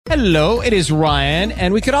Hello, it is Ryan,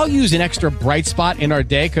 and we could all use an extra bright spot in our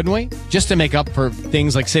day, couldn't we? Just to make up for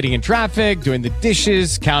things like sitting in traffic, doing the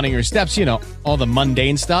dishes, counting your steps, all the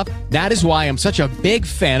mundane stuff. That is why I'm such a big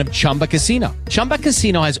fan of Chumba Casino. Chumba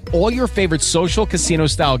Casino has all your favorite social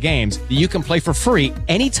casino-style games that you can play for free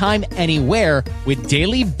anytime, anywhere with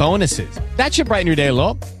daily bonuses. That should brighten your day a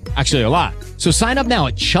little. Actually, a lot. So sign up now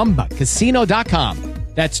at ChumbaCasino.com.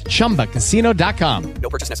 That's ChumbaCasino.com. No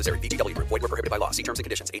purchase necessary. VGW Group. Void where prohibited by law. See terms and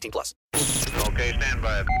conditions. 18 plus. Okay, stand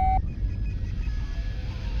by.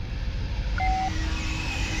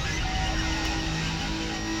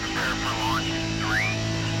 Prepare for launch. 3,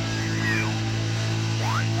 2,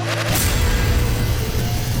 1.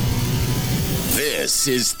 This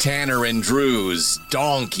is Tanner and Drew's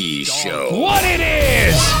Donkey Show. What it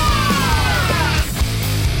is!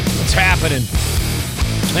 What's happening?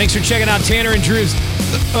 Thanks for checking out Tanner and Drew's.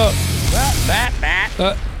 Big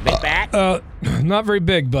bat. Not very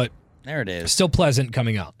big, but There it is. still pleasant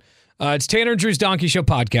coming out. It's Tanner and Drew's Donkey Show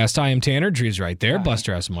podcast. I am Tanner. Drew's right there.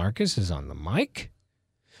 Buster S. Marcus is on the mic.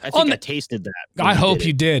 I think I tasted that. I hope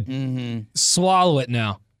you did. Mm-hmm. Swallow it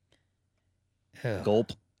now.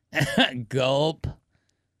 Gulp. Gulp.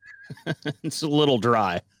 It's a little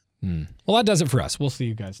dry. Well, that does it for us. We'll see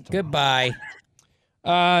you guys tomorrow. Goodbye.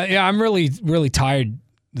 Yeah, I'm really, really tired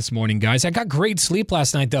this morning, guys. I got great sleep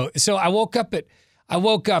last night, though. So I woke up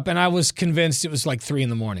and I was convinced it was like 3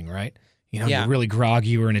 a.m, right? Yeah. You're really groggy.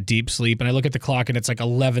 You were in a deep sleep. And I look at the clock and it's like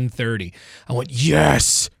 11:30. I went,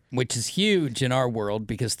 yes. Which is huge in our world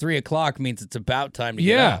because 3 o'clock means it's about time to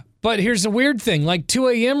get up. But here's the weird thing. Like 2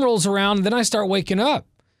 a.m. rolls around and then I start waking up.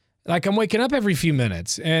 Like I'm waking up every few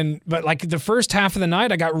minutes. But like the first half of the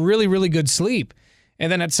night, I got really, really good sleep. And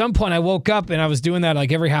then at some point I woke up and I was doing that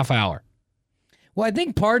like every half hour. Well, I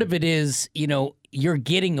think part of it is, you're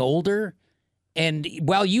getting older, and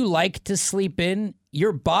while you like to sleep in,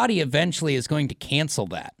 your body eventually is going to cancel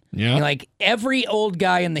that. Yeah. Like every old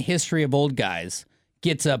guy in the history of old guys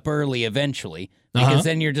gets up early eventually, because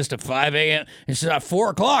then you're just at 5 a.m. It's at 4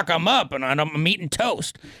 o'clock, I'm up, and I'm eating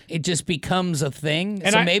toast. It just becomes a thing.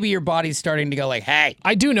 And so maybe your body's starting to go like, hey.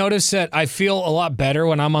 I do notice that I feel a lot better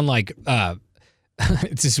when I'm on like,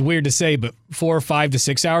 it's just weird to say, but 4 or 5 to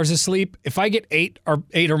 6 hours of sleep. If I get 8 or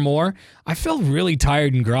more, I feel really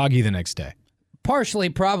tired and groggy the next day. Partially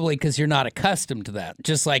probably because you're not accustomed to that.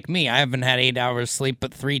 Just like me, I haven't had 8 hours sleep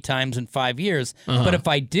but 3 times in 5 years. But if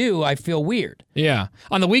I do, I feel weird. Yeah.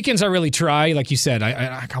 On the weekends, I really try. Like you said,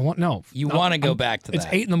 I want, no. You want to go back to that. It's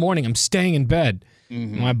 8 a.m. I'm staying in bed.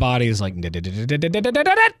 My body is like,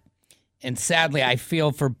 and sadly, I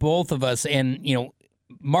feel for both of us, and,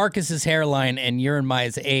 Marcus's hairline and your and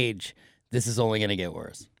my age, this is only going to get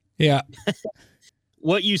worse. yeah.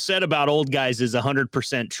 What you said about old guys is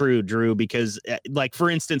 100% true, Drew, because like, for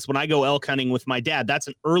instance, when I go elk hunting with my dad, that's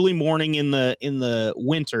an early morning in the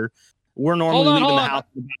winter. We're normally leaving the house.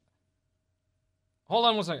 Hold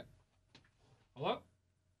on 1 second. Hello?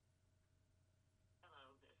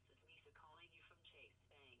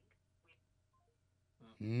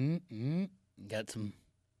 Got some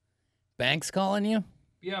banks calling you?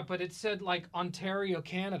 Yeah, but it said like Ontario,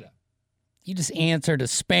 Canada. You just answered a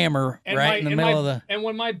spammer in the middle of the... And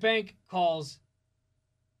when my bank calls,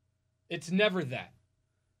 it's never that.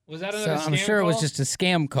 Was that another scam I'm sure call? it was just a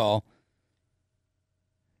scam call.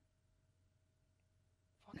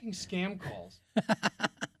 Fucking scam calls.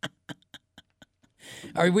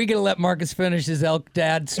 Are we going to let Marcus finish his elk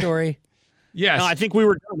dad story? Yes. No, I think we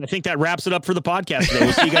were done. I think that wraps it up for the podcast today.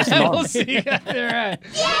 We'll see you guys tomorrow. We'll see you guys there.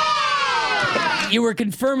 You were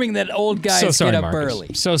confirming that old guys So sorry, get up Marcus.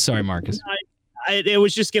 early. So sorry, Marcus. I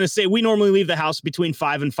was just going to say, we normally leave the house between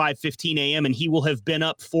 5 and 5:15 a.m., and he will have been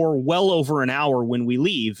up for well over an hour when we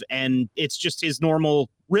leave, and it's just his normal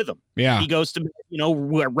rhythm. Yeah. He goes to,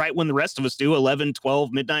 right when the rest of us do, 11,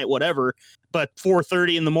 12, midnight, whatever, but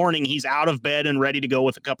 4:30 in the morning, he's out of bed and ready to go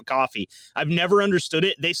with a cup of coffee. I've never understood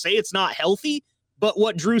it. They say it's not healthy, but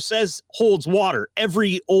what Drew says holds water.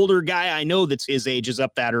 Every older guy I know that's his age is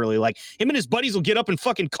up that early. Like, him and his buddies will get up and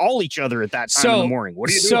fucking call each other at that time in the morning.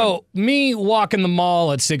 What are you doing? So, me walking the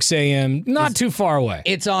mall at 6 a.m., not too far away.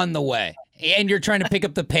 It's on the way. And you're trying to pick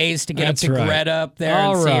up the pace to get That's up to right. Greta up there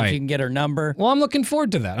All and see right. if you can get her number. Well, I'm looking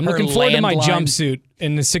forward to that. I'm Her looking forward to my landline. jumpsuit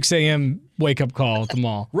in the 6 a.m. wake-up call at the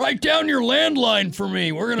mall. Write down your landline for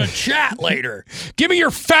me. We're going to chat later. Give me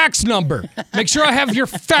your fax number. Make sure I have your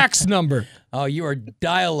fax number. Oh, you are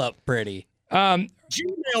dial-up pretty.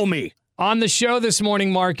 Gmail me. On the show this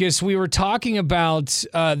morning, Marcus, we were talking about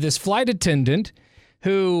this flight attendant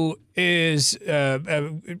who is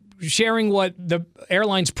sharing what the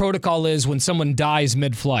airline's protocol is when someone dies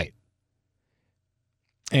mid-flight.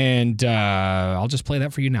 And I'll just play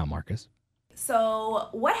that for you now, Marcus. So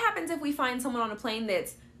what happens if we find someone on a plane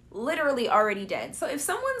that's literally already dead? So if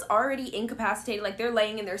someone's already incapacitated, like they're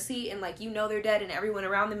laying in their seat and like they're dead and everyone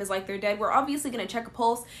around them is like they're dead, we're obviously going to check a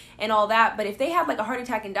pulse and all that. But if they had like a heart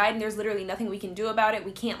attack and died and there's literally nothing we can do about it,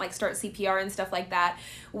 we can't like start CPR and stuff like that,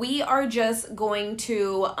 we are just going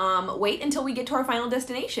to wait until we get to our final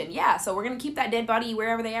destination. Yeah, so we're going to keep that dead body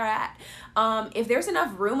wherever they are at. If there's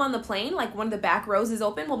enough room on the plane, like one of the back rows is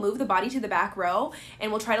open, we'll move the body to the back row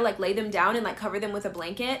and we'll try to like lay them down and like cover them with a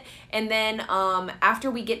blanket. And then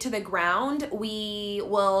after we get to the ground, we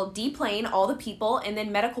will deplane all the people, and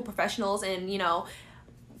then medical professionals and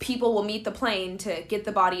people will meet the plane to get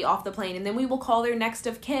the body off the plane. And then we will call their next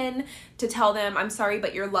of kin to tell them, I'm sorry,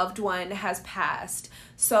 but your loved one has passed.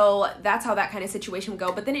 So that's how that kind of situation would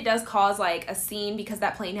go. But then it does cause like a scene because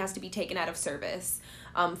that plane has to be taken out of service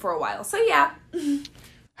for a while. So yeah.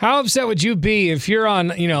 How upset would you be if you're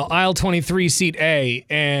on, aisle 23, seat A,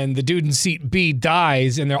 and the dude in seat B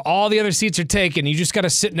dies, and all the other seats are taken? You just got to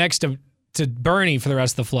sit next to Bernie for the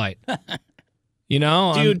rest of the flight.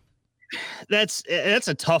 Dude, that's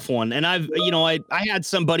a tough one. And I had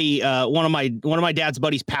somebody, one of my dad's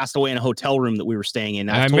buddies passed away in a hotel room that we were staying in.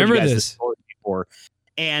 I remember this story before.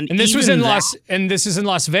 And this was this is in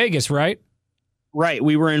Las Vegas, right? Right.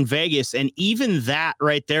 We were in Vegas, and even that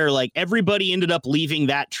right there, like everybody ended up leaving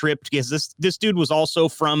that trip because this dude was also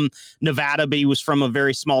from Nevada, but he was from a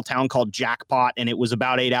very small town called Jackpot, and it was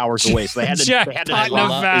about 8 hours away. So they had to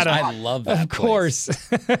Nevada. I love that. Of course.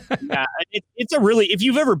 Yeah, it's a really, if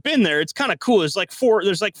you've ever been there, it's kind of cool. There's like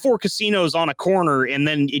four casinos on a corner, and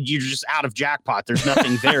then you're just out of Jackpot. There's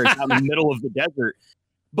nothing there. It's out in the middle of the desert.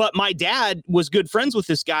 But my dad was good friends with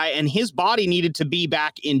this guy, and his body needed to be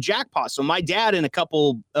back in Jackpot. So my dad and a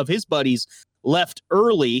couple of his buddies left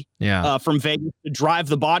early from Vegas to drive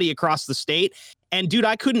the body across the state. And dude,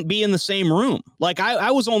 I couldn't be in the same room. Like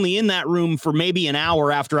I was only in that room for maybe an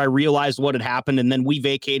hour after I realized what had happened. And then we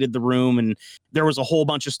vacated the room, and there was a whole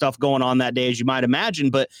bunch of stuff going on that day, as you might imagine.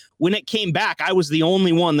 But when it came back, I was the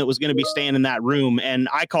only one that was going to be staying in that room. And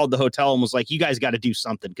I called the hotel and was like, you guys got to do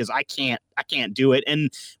something, because I can't do it.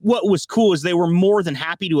 And what was cool is they were more than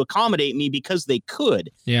happy to accommodate me because they could.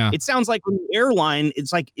 Yeah. It sounds like when the airline,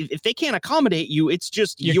 it's like, if they can't accommodate you, it's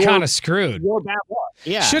just you're kind of screwed. Your bad luck.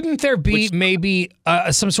 Yeah. Shouldn't there be maybe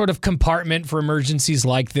some sort of compartment for emergencies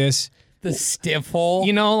like this? The stiff hole,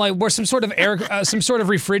 like where some sort of some sort of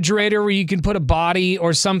refrigerator where you can put a body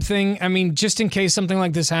or something. I mean, just in case something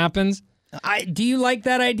like this happens. Do you like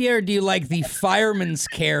that idea, or do you like the fireman's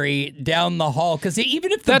carry down the hall? Because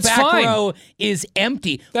even if the back row is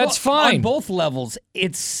empty, that's fine on both levels.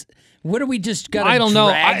 It's what do we just got? I don't know.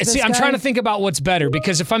 I'm trying to think about what's better,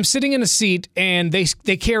 because if I'm sitting in a seat and they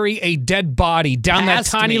carry a dead body down that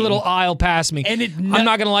tiny little aisle past me, and I'm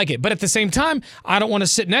not going to like it. But at the same time, I don't want to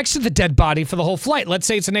sit next to the dead body for the whole flight. Let's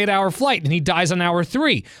say it's an 8-hour flight and he dies on hour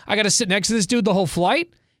 3. I got to sit next to this dude the whole flight?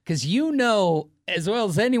 Because as well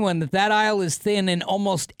as anyone, that aisle is thin, and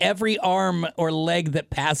almost every arm or leg that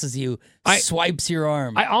passes you swipes your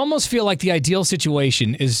arm. I almost feel like the ideal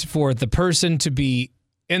situation is for the person to be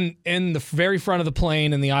in the very front of the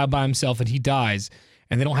plane in the aisle by himself, and he dies,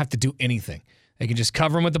 and they don't have to do anything. They can just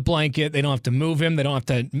cover him with a blanket. They don't have to move him. They don't have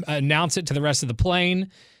to announce it to the rest of the plane.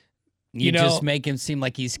 You just make him seem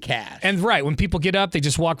like he's cash. And right, when people get up, they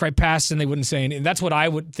just walk right past and they wouldn't say anything. That's what I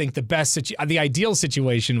would think the ideal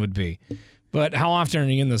situation would be. But how often are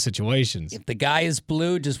you in those situations? If the guy is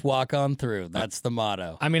blue, just walk on through. That's the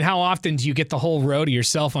motto. I mean, how often do you get the whole row to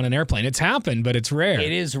yourself on an airplane? It's happened, but it's rare.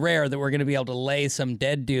 It is rare that we're going to be able to lay some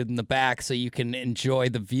dead dude in the back so you can enjoy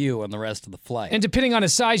the view on the rest of the flight. And depending on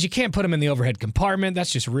his size, you can't put him in the overhead compartment.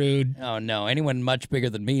 That's just rude. Oh, no. Anyone much bigger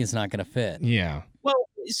than me is not going to fit. Yeah. Well,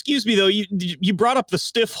 excuse me, though. You brought up the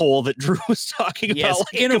stiff hole that Drew was talking yes, about.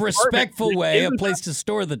 Like in a respectful way, a place to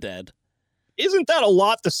store the dead. Isn't that a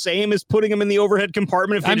lot the same as putting them in the overhead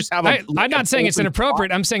compartment if they just have a... I'm not saying it's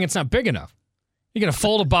inappropriate. I'm saying it's not big enough. You're going to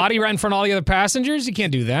fold a body right in front of all the other passengers? You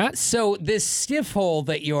can't do that. So this stiff hole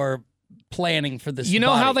that you're planning for this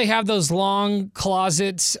how they have those long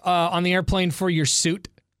closets on the airplane for your suit?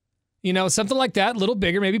 Something like that, a little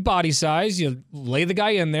bigger, maybe body size. You lay the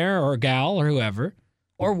guy in there, or a gal, or whoever.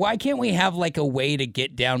 Or why can't we have like a way to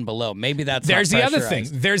get down below? Maybe that's There's the other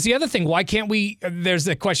thing. Why can't we? There's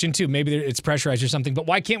a question too. Maybe it's pressurized or something. But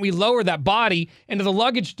why can't we lower that body into the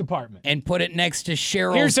luggage department and put it next to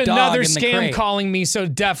Cheryl's Here's dog another in the scam crate. calling me. So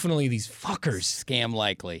definitely these fuckers. Scam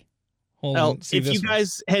likely. Well, if you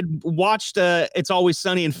guys had watched It's Always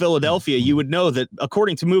Sunny in Philadelphia, you would know that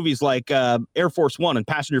according to movies like Air Force One and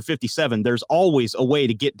Passenger 57, there's always a way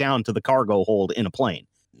to get down to the cargo hold in a plane.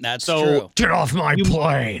 That's So- true. Get off my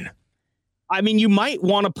plane. I mean, you might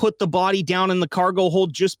want to put the body down in the cargo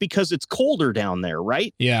hold just because it's colder down there,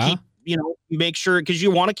 right? Yeah. Make sure, because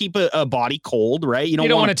you want to keep a body cold, right? You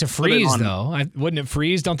don't want it to put it freeze, on- though. Wouldn't it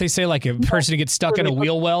freeze? Don't they say like a person who gets stuck in a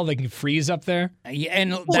wheel well, they can freeze up there? Yeah,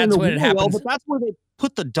 and Well, in that's the what wheel happens. well, but that's where they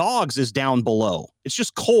put the dogs is down below. It's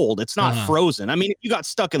just cold. It's not Uh-huh. frozen. I mean, if you got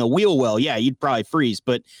stuck in the wheel well, yeah, you'd probably freeze.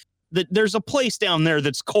 But there's a place down there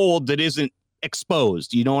that's cold that isn't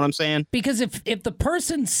exposed. You know what I'm saying? Because if the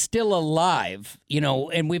person's still alive,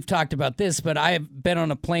 and we've talked about this, but I have been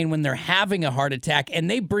on a plane when they're having a heart attack and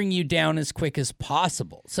they bring you down as quick as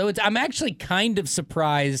possible. So I'm actually kind of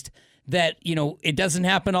surprised that, it doesn't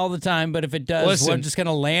happen all the time, but if it does, Listen, we're just going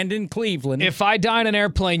to land in Cleveland. If I die in an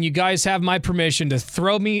airplane, you guys have my permission to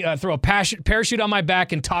throw a parachute on my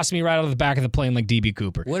back and toss me right out of the back of the plane like DB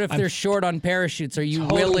Cooper. What if they're short on parachutes? Are you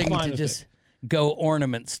totally willing fine to with just go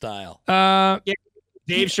ornament style?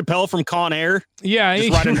 Dave Chappelle from Con Air. Yeah,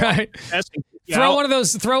 Just ride it right. Yeah, Throw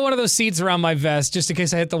one of those seats around my vest just in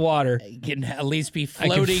case I hit the water. You can at least be I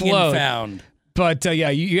can floating float. and found. But yeah,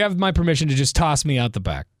 you have my permission to just toss me out the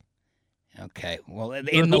back. Okay. Well, What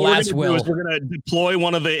in the we're last gonna do will. is we're going to deploy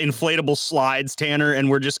one of the inflatable slides, Tanner, and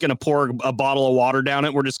we're just going to pour a bottle of water down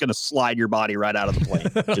it. We're just going to slide your body right out of the plane.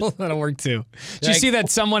 Just- That'll work too. Did you Like- see that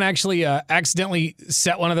someone actually accidentally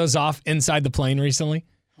set one of those off inside the plane recently?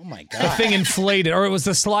 Oh my The God. thing inflated, or it was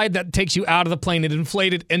the slide that takes you out of the plane. It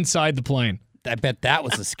inflated inside the plane. I bet that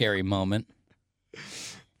was a scary moment.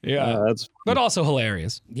 Yeah, that's but also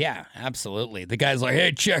hilarious. Yeah, absolutely. The guy's like,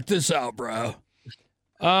 hey, check this out, bro.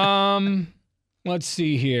 Let's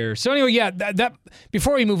see here. So anyway, yeah, that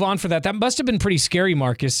before we move on for that must have been pretty scary,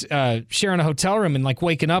 Marcus, sharing a hotel room and like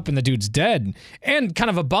waking up and the dude's dead, and kind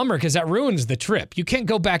of a bummer because that ruins the trip. You can't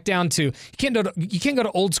go back down to you can't go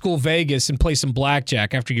to old school Vegas and play some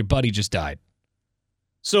blackjack after your buddy just died.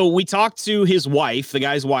 So we talked to his wife, the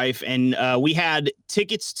guy's wife, and we had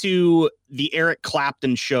tickets to the Eric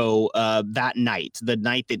Clapton show that night, the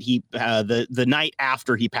night that he, the night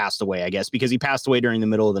after he passed away, I guess, because he passed away during the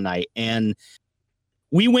middle of the night. And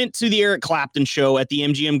we went to the Eric Clapton show at the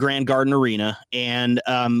MGM Grand Garden Arena, and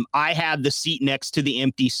I had the seat next to the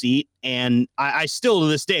empty seat. And I still to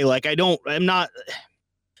this day, like, I'm not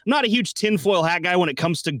a huge tinfoil hat guy when it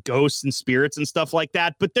comes to ghosts and spirits and stuff like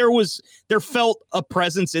that, but there felt a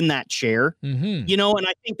presence in that chair, Mm-hmm. and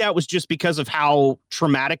I think that was just because of how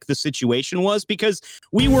traumatic the situation was, because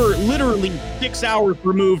we were literally 6 hours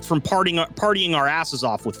removed from partying our asses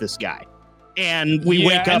off with this guy. And we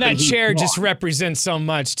wake up and that he's chair gone. just represents so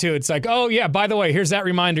much too. It's like, oh yeah, by the way, here's that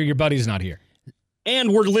reminder your buddy's not here.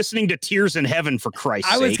 And we're listening to Tears in Heaven, for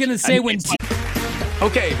Christ's I sake. was going to say when it's like-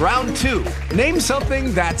 Okay, round two. Name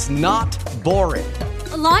something that's not boring.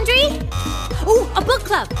 A laundry? Ooh, a book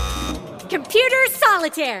club. Computer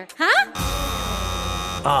solitaire, huh?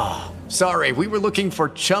 Sorry, we were looking for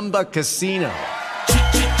Chumba Casino.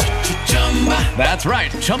 That's right.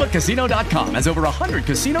 ChumbaCasino.com has over 100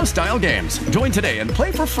 casino-style games. Join today and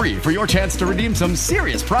play for free for your chance to redeem some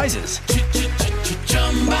serious prizes.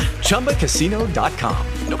 ChumbaCasino.com.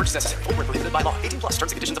 No purchase necessary. Void where prohibited by law. 18 plus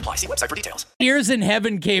terms and conditions apply. See website for details. Tears in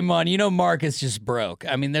Heaven came on, Marcus just broke.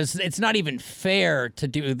 I mean, it's not even fair to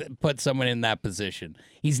put someone in that position.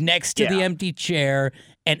 He's next to the empty chair,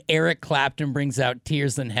 and Eric Clapton brings out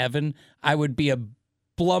Tears in Heaven. I would be a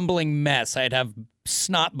blumbling mess. I'd have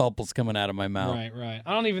snot bubbles coming out of my mouth. Right.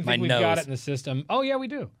 I don't even My think we've got nose. it in the system. Oh yeah, we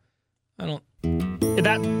do. I don't.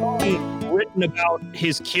 that song written about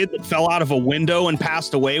his kid that fell out of a window and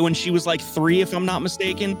passed away when she was like 3, if I'm not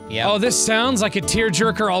mistaken. Yeah. Oh, this sounds like a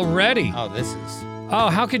tearjerker already. Oh, this is. Oh,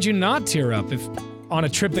 how could you not tear up if on a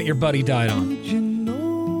trip that your buddy died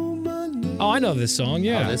on? Oh, I know this song.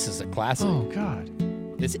 Yeah. Oh, this is a classic. Oh God.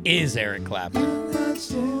 This is Eric Clapton.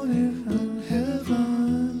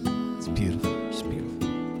 It's beautiful. It's beautiful.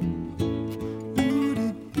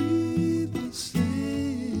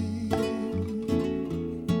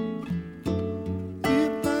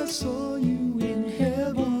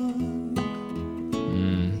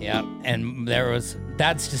 Yeah, and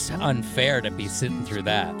that's just unfair to be sitting through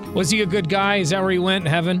that. Was he a good guy? Is that where he went?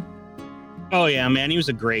 Heaven? Oh yeah, man, he was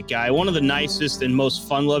a great guy. One of the nicest and most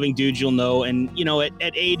fun-loving dudes you'll know. And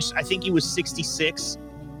at age, I think he was 66.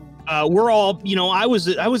 We're all, I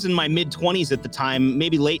was in my mid 20s at the time,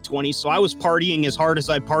 maybe late 20s. So I was partying as hard as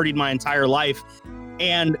I partied my entire life.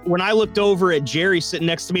 And when I looked over at Jerry sitting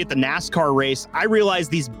next to me at the NASCAR race, I realized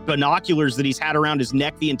these binoculars that he's had around his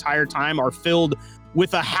neck the entire time are filled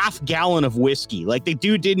with a half gallon of whiskey. Like, the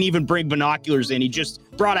dude didn't even bring binoculars in. He just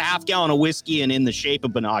brought a half gallon of whiskey and in the shape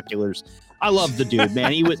of binoculars. I love the dude,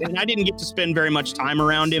 man. He was, and I didn't get to spend very much time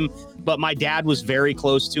around him, but my dad was very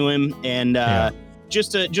close to him, and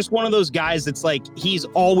just one of those guys that's like, he's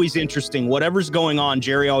always interesting. Whatever's going on,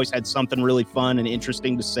 Jerry always had something really fun and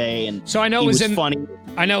interesting to say. And so I know he it was funny.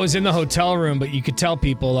 I know it was in the hotel room, but you could tell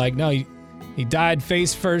people like, no, he died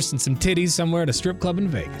face first in some titties somewhere at a strip club in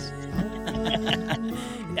Vegas.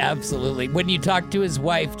 Absolutely. When you talked to his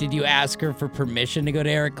wife, did you ask her for permission to go to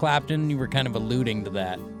Eric Clapton? You were kind of alluding to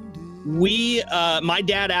that. My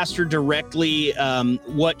dad asked her directly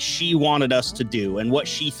what she wanted us to do and what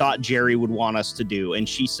she thought Jerry would want us to do. And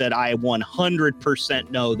she said, I 100%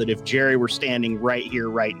 know that if Jerry were standing right here,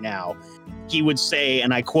 right now, he would say,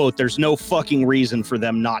 and I quote, there's no fucking reason for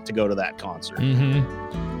them not to go to that concert.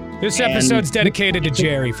 Mm-hmm. This episode's dedicated to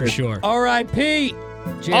Jerry for sure. R.I.P.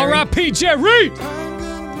 Jerry. R.I.P. Jerry!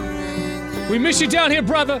 We miss you down here,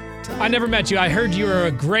 brother. I never met you. I heard you were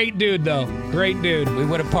a great dude, though. Great dude. We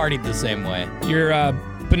would have partied the same way. Your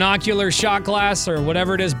binocular shot glass or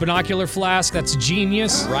whatever it is, binocular flask, that's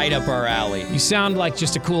genius. Right up our alley. You sound like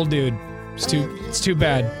just a cool dude. It's too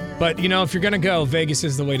bad. But, you know, if you're going to go, Vegas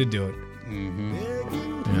is the way to do it. Mm-hmm.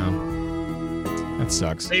 Yeah. That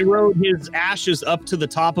sucks. They rode his ashes up to the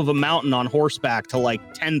top of a mountain on horseback to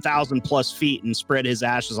like 10,000 plus feet and spread his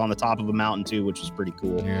ashes on the top of a mountain, too, which was pretty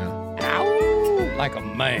cool. Yeah. Ow! Like a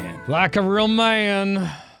man. Like a real man.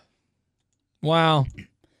 Wow.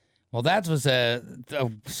 Well, that was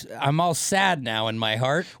I'm all sad now in my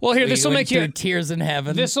heart. Well, here, this will make you tears in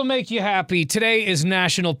heaven. This will make you happy. Today is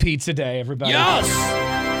National Pizza Day, everybody.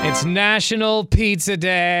 Yes! It's National Pizza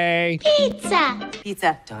Day. Pizza.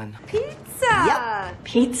 Pizza. Done. Pizza. Yep.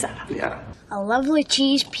 Pizza. Yeah. A lovely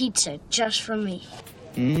cheese pizza just for me.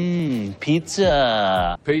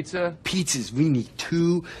 Pizza. Pizza? Pizzas. We need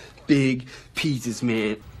 2 big pizzas,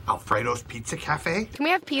 man. Alfredo's Pizza Cafe? Can we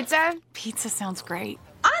have pizza? Pizza sounds great.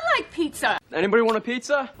 I like pizza. Anybody want a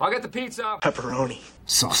pizza? I'll get the pizza. Pepperoni.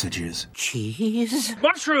 Sausages. Cheese.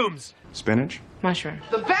 Mushrooms. Spinach. Mushroom.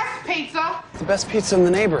 The best pizza. The best pizza in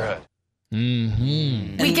the neighborhood.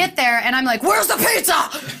 Mm-hmm. We get there, and I'm like, where's the pizza?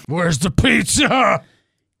 Where's the pizza?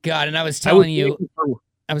 God, and I was telling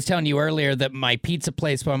you earlier that my pizza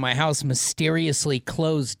place by my house mysteriously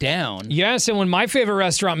closed down. Yes, and when my favorite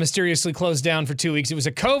restaurant mysteriously closed down for 2 weeks, it was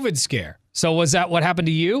a COVID scare. So was that what happened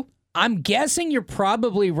to you? I'm guessing you're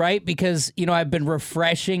probably right because, you know, I've been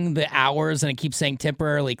refreshing the hours and it keeps saying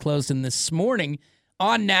temporarily closed. And this morning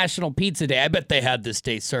on National Pizza Day, I bet they had this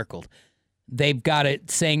day circled. They've got it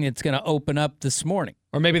saying it's going to open up this morning.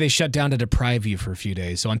 Or maybe they shut down to deprive you for a few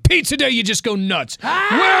days. So on Pizza Day, you just go nuts.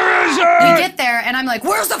 Where is it? We get there, and I'm like,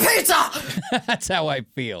 where's the pizza? That's how I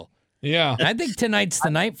feel. Yeah. And I think tonight's the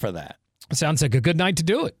night for that. Sounds like a good night to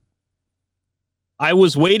do it. I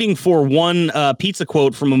was waiting for one pizza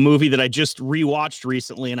quote from a movie that I just rewatched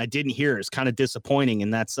recently, and I didn't hear. It's kind of disappointing,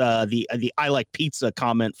 and that's the "I like pizza"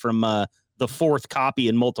 comment from the fourth copy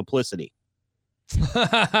in Multiplicity.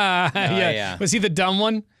 Yeah. Was he the dumb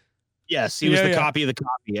one? Yes, he was the copy of the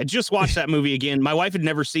copy. I just watched that movie again. My wife had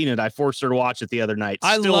never seen it. I forced her to watch it the other night.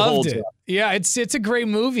 I Still loved holds it. up. Yeah, it's a great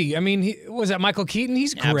movie. I mean, was that Michael Keaton?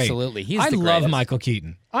 He's great. Absolutely. He's I the love greatest. Michael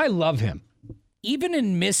Keaton. I love him. Even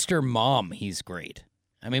in Mr. Mom, he's great.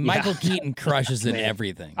 I mean, Michael Keaton crushes in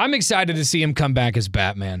everything. I'm excited to see him come back as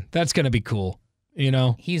Batman. That's going to be cool. You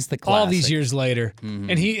know, he's the classic. All these years later,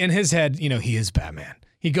 and he in his head, you know, he is Batman.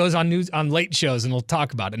 He goes on late shows and we'll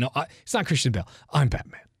talk about it. No, it's not Christian Bale. I'm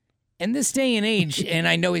Batman. In this day and age, and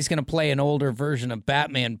I know he's going to play an older version of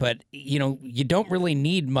Batman, but, you know, you don't really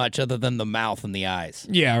need much other than the mouth and the eyes.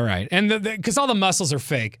 Yeah, right. And because all the muscles are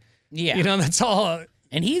fake. Yeah. You know, that's all.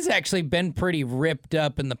 And he's actually been pretty ripped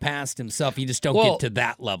up in the past himself. You just don't get to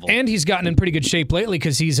that level. And he's gotten in pretty good shape lately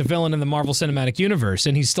because he's a villain in the Marvel Cinematic Universe,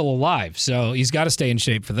 and he's still alive. So he's got to stay in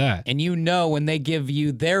shape for that. And you know when they give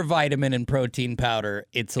you their vitamin and protein powder,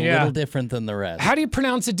 it's a little different than the rest. How do you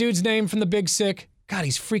pronounce the dude's name from The Big Sick? God,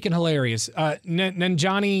 he's freaking hilarious.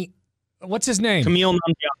 Nanjiani, what's his name? Kumail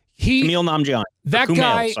Nanjiani. That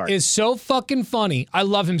guy is so fucking funny. I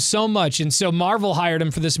love him so much. And so Marvel hired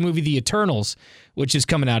him for this movie, The Eternals, which is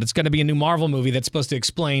coming out. It's going to be a new Marvel movie that's supposed to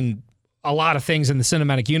explain a lot of things in the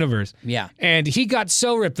cinematic universe. Yeah. And he got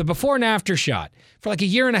so ripped. The before and after shot, for like a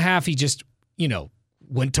year and a half, he just, you know,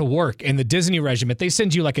 went to work. In the Disney regiment, they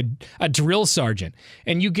send you like a drill sergeant,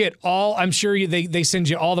 and you get all, I'm sure they send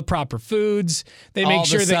you all the proper foods. They make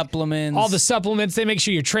sure supplements. All the supplements. They make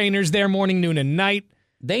sure your trainer's there morning, noon, and night.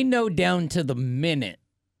 They know down to the minute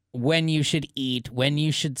when you should eat, when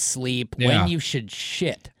you should sleep, Yeah. when you should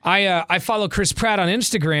shit. I follow Chris Pratt on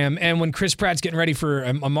Instagram, and when Chris Pratt's getting ready for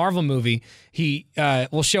a Marvel movie, he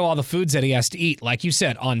will show all the foods that he has to eat. Like you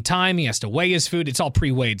said, on time, he has to weigh his food. It's all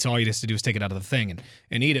pre-weighed, so all he has to do is take it out of the thing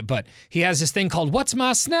and eat it. But he has this thing called What's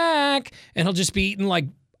My Snack? And he'll just be eating like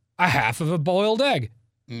a half of a boiled egg.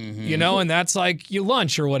 You know, and that's like your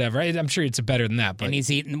lunch or whatever. I'm sure it's better than that. But And he's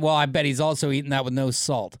eating, well, I bet he's also eating that with no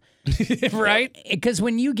salt. right? Because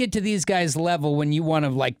when you get to these guys' level, when you want to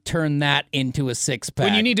like turn that into a six-pack.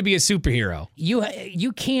 When you need to be a superhero.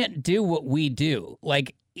 You can't do what we do.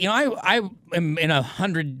 Like, you know, I am in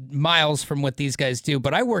 100 miles from what these guys do,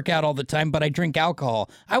 but I work out all the time, but I drink alcohol.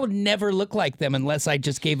 I would never look like them unless I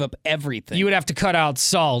just gave up everything. You would have to cut out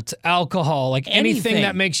salt, alcohol, like anything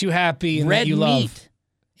that makes you happy and Red that you love. meat.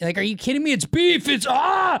 Like, are you kidding me? It's beef. It's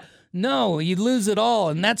No, you lose it all.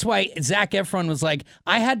 And that's why Zac Efron was like,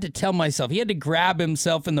 I had to tell myself, he had to grab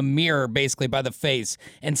himself in the mirror basically by the face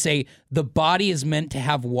and say, the body is meant to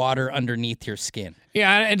have water underneath your skin.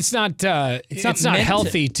 Yeah, and it's not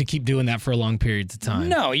healthy to keep doing that for long periods of time.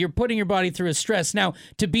 No, you're putting your body through a stress. Now,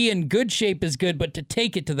 to be in good shape is good, but to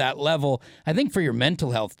take it to that level, I think for your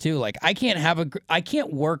mental health too. Like I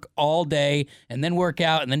can't work all day and then work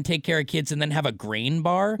out and then take care of kids and then have a grain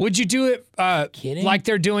bar. Would you do it like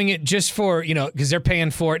they're doing it just for, because they're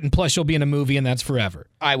paying for it and plus you'll be in a movie and that's forever?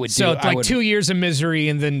 I would So do it. like 2 years of misery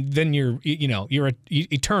and then you're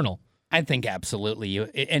eternal. I think absolutely.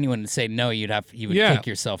 Anyone would say no, you would kick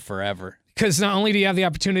yourself forever. Because not only do you have the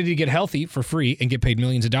opportunity to get healthy for free and get paid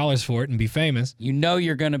millions of dollars for it and be famous. You know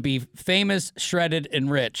you're going to be famous, shredded,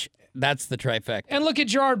 and rich. That's the trifecta. And look at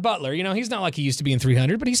Gerard Butler. He's not like he used to be in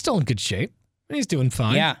 300, but he's still in good shape. And he's doing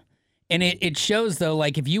fine. Yeah. And it shows, though,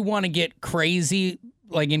 like if you want to get crazy,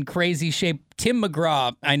 like in crazy shape, Tim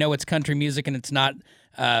McGraw, I know it's country music and it's not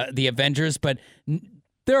the Avengers, but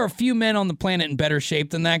there are a few men on the planet in better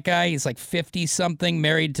shape than that guy. He's like 50-something,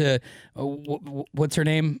 married to, what's her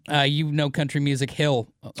name? Country music, Hill.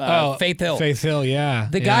 Faith Hill. Faith Hill, yeah.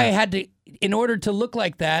 The guy had to, in order to look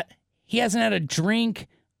like that, he hasn't had a drink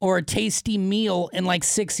or a tasty meal in like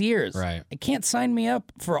 6 years. Right. I can't sign me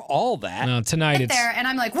up for all that. No, tonight Get it's... there, and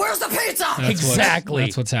I'm like, where's the pizza? Exactly.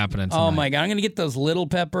 That's what's happening tonight. Oh my God, I'm going to get those little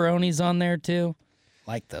pepperonis on there too.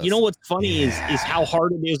 Like those. You know what's funny is how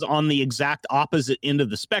hard it is on the exact opposite end of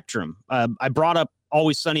the spectrum. I brought up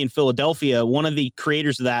Always Sunny in Philadelphia. One of the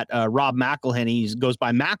creators of that, Rob McElhenney, he goes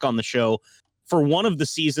by Mac on the show, for one of the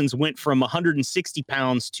seasons went from 160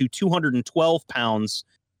 pounds to 212 pounds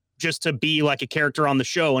just to be like a character on the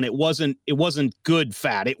show. And it wasn't good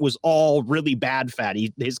fat. It was all really bad fat.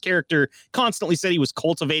 His character constantly said he was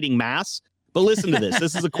cultivating mass. But listen to this.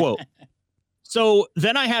 This is a quote. So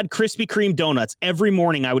then I had Krispy Kreme donuts. Every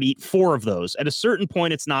morning I would eat 4 of those. At a certain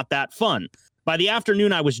point, it's not that fun. By the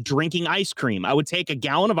afternoon, I was drinking ice cream. I would take a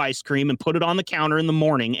gallon of ice cream and put it on the counter in the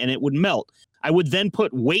morning and it would melt. I would then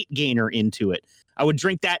put weight gainer into it. I would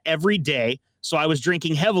drink that every day. So I was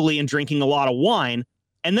drinking heavily and drinking a lot of wine.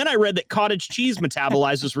 And then I read that cottage cheese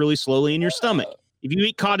metabolizes really slowly in your stomach. If you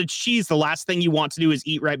eat cottage cheese, the last thing you want to do is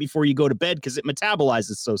eat right before you go to bed because it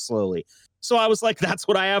metabolizes so slowly. So I was like, that's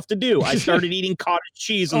what I have to do. I started eating cottage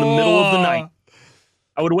cheese in the middle of the night.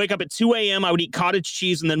 I would wake up at 2 a.m. I would eat cottage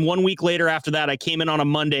cheese. And then 1 week later after that, I came in on a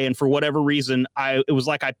Monday. And for whatever reason, it was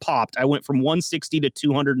like I popped. I went from 160 to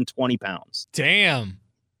 220 pounds. Damn.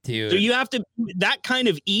 Dude. So you have to, that kind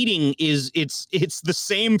of eating it's the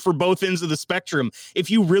same for both ends of the spectrum. If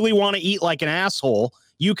you really want to eat like an asshole,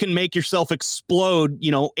 you can make yourself explode,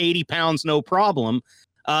 80 pounds, no problem.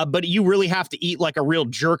 But you really have to eat like a real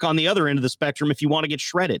jerk on the other end of the spectrum if you want to get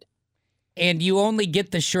shredded. And you only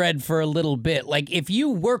get the shred for a little bit. Like if you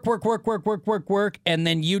work, and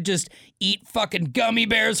then you just eat fucking gummy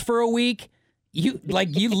bears for a week, you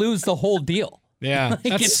lose the whole deal. Yeah,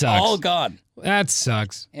 that it's sucks. all gone. That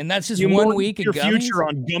sucks. And that's just You 1 week of your gummies. future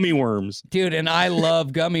on gummy worms, dude. And I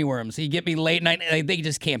love gummy worms. You get me late night, they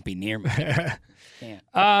just can't be near me.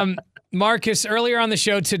 Marcus, earlier on the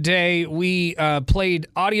show today, we played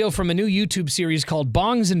audio from a new YouTube series called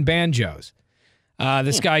Bongs and Banjos.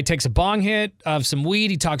 This guy takes a bong hit of some weed.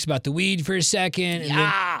 He talks about the weed for a second, and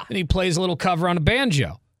then he plays a little cover on a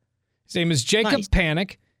banjo. His name is Jacob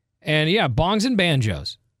Panic, and yeah, Bongs and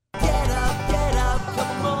Banjos.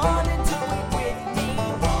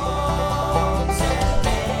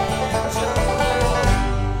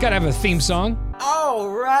 Gotta have a theme song. All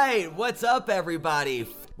right, what's up, everybody?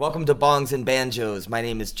 Welcome to Bongs and Banjos. My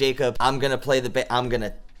name is Jacob. I'm gonna play I'm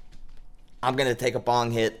gonna take a bong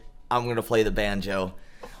hit. I'm gonna play the banjo.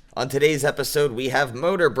 On today's episode, we have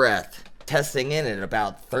Motor Breath, testing in at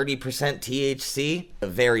about 30% THC. A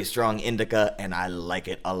very strong indica, and I like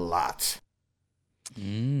it a lot.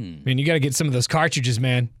 Man, you got to get some of those cartridges,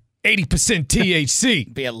 man. 80%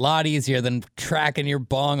 THC. Be a lot easier than tracking your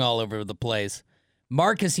bong all over the place.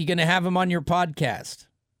 Marcus, you going to have him on your podcast?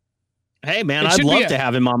 Hey, man, I'd love to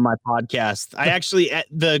have him on my podcast. I actually,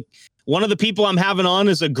 one of the people I'm having on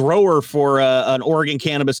is a grower for an Oregon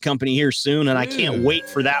cannabis company here soon, and I can't wait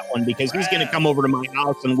for that one because he's going to come over to my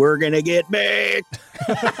house and we're going to get baked.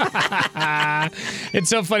 It's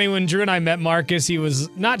so funny when Drew and I met Marcus, he was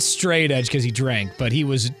not straight edge because he drank, but he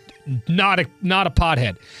was not a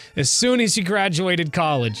pothead. As soon as he graduated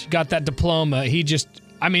college, got that diploma,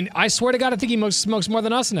 I swear to God, I think he smokes more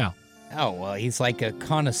than us now. Oh, well, he's like a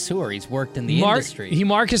connoisseur. He's worked in the industry.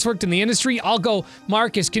 Marcus worked in the industry. I'll go,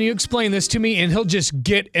 Marcus, can you explain this to me? And he'll just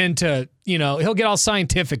get into, he'll get all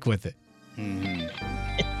scientific with it. Mm-hmm.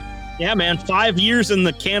 Yeah, man, 5 years in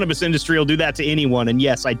the cannabis industry will do that to anyone. And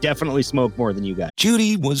yes, I definitely smoke more than you guys.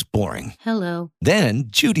 Judy was boring. Hello. Then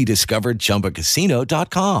Judy discovered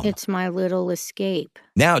ChumbaCasino.com. It's my little escape.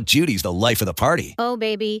 Now Judy's the life of the party. Oh,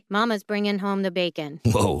 baby, mama's bringing home the bacon.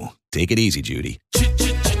 Whoa, take it easy, Judy.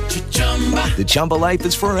 The Chumba life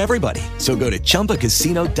is for everybody. So go to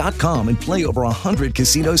ChumbaCasino.com and play over 100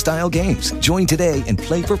 casino-style games. Join today and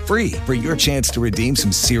play for free for your chance to redeem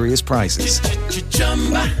some serious prizes.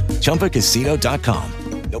 ChumbaCasino.com.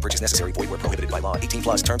 No purchase necessary. Void where prohibited by law. 18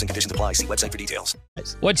 plus terms and conditions apply. See website for details.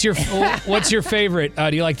 What's your favorite?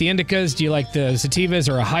 Do you like the indicas? Do you like the sativas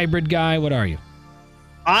or a hybrid guy? What are you?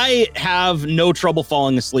 I have no trouble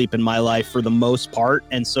falling asleep in my life for the most part.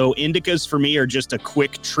 And so indicas for me are just a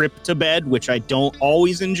quick trip to bed, which I don't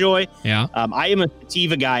always enjoy. Yeah. I am a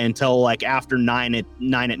sativa guy until like after 9 at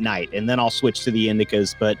night. And then I'll switch to the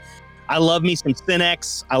indicas. But I love me some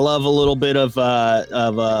Cinex. I love a little bit of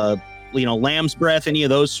Lamb's Breath, any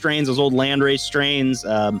of those strains, those old landrace strains.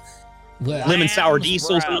 Lemon Sour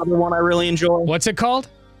Diesel is another one I really enjoy. What's it called?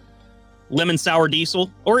 Lemon Sour Diesel,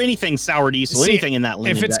 or anything sour diesel, anything in that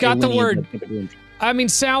lemon. If it's got the word,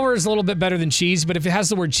 sour is a little bit better than cheese, but if it has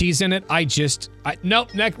the word cheese in it, nope.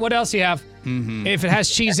 What else do you have? Mm-hmm. If it has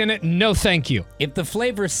cheese in it, no thank you. If the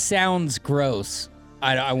flavor sounds gross,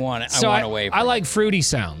 I want it. I want away from I like fruity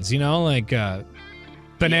sounds, like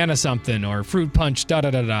banana something or fruit punch,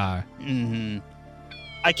 da-da-da-da. Mm-hmm.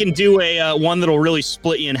 I can do a one that'll really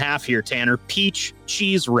split you in half here, Tanner. Peach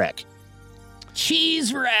cheese wreck.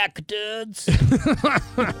 Cheese rack, dudes.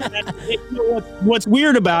 What's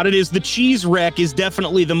weird about it is the cheese wreck is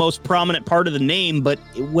definitely the most prominent part of the name, but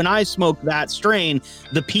when I smoked that strain,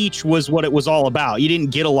 the peach was what it was all about. You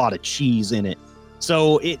didn't get a lot of cheese in it.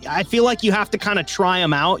 So I feel like you have to kind of try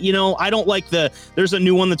them out. I don't like there's a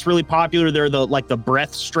new one that's really popular. They're the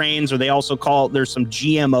breath strains, or they also there's some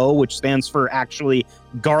GMO, which stands for actually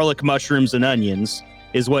garlic, mushrooms, and onions,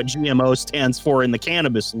 is what GMO stands for in the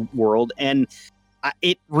cannabis world. And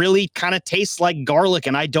it really kind of tastes like garlic,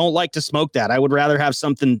 and I don't like to smoke that. I would rather have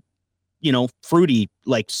something, fruity,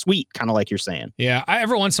 like sweet, kind of like you're saying. Yeah,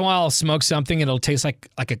 every once in a while I'll smoke something and it'll taste like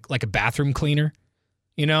a bathroom cleaner,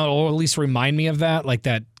 or at least remind me of that, like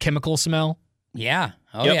that chemical smell. Yeah.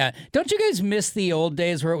 Oh, yeah. Don't you guys miss the old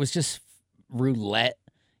days where it was just roulette?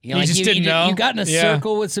 You just didn't know. You got in a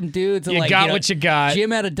circle with some dudes. And you got what you got. Jim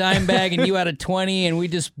had a dime bag and you had a 20, and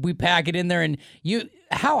we pack it in there. And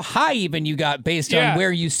how high even you got based on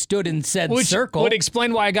where you stood in said circle. Would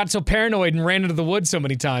explain why I got so paranoid and ran into the woods so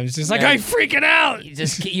many times. Just like, I'm freaking out.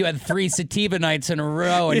 You had 3 sativa nights in a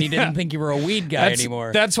row, and you didn't think you were a weed guy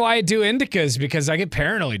anymore. That's why I do indicas, because I get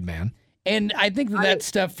paranoid, man. And I think that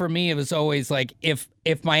stuff for me, it was always like, if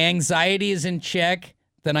my anxiety is in check,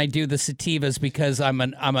 then I do the sativas because I'm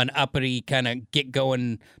an uppity kind of get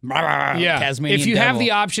going. Tasmanian if you devil. have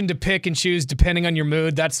the option to pick and choose depending on your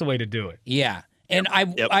mood, that's the way to do it. Yeah, and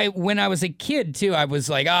I when I was a kid too, I was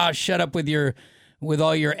like, shut up with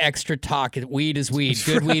all your extra talk. Weed is weed,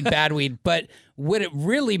 good weed, bad weed. But what it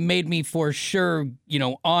really made me for sure,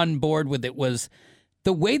 on board with it was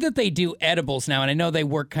the way that they do edibles now. And I know they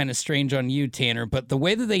work kind of strange on you, Tanner, but the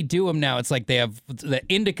way that they do them now, it's like they have the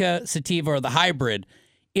indica, sativa, or the hybrid.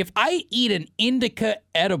 If I eat an indica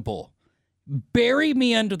edible, bury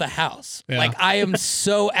me under the house. Yeah. Like, I am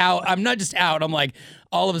so out. I'm not just out. I'm like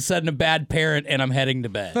all of a sudden a bad parent and I'm heading to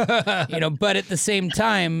bed. But at the same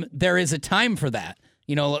time, there is a time for that.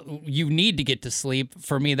 You need to get to sleep.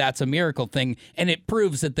 For me, that's a miracle thing. And it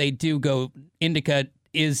proves that they do go, indica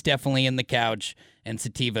is definitely in the couch and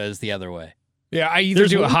sativa is the other way. Yeah, I either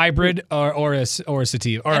do a hybrid or a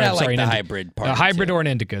sativa. Or and I sorry, like the hybrid part. A hybrid or an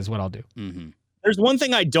indica is what I'll do. Mm-hmm. There's one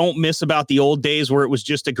thing I don't miss about the old days where it was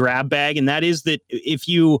just a grab bag, and that is that if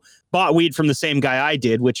you bought weed from the same guy I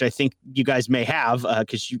did, which I think you guys may have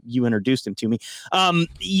because you introduced him to me,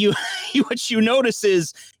 what you notice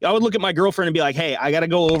is I would look at my girlfriend and be like, hey, I got to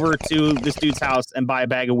go over to this dude's house and buy a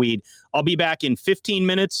bag of weed. I'll be back in 15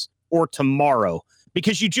 minutes or tomorrow.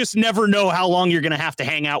 Because you just never know how long you're going to have to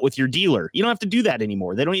hang out with your dealer. You don't have to do that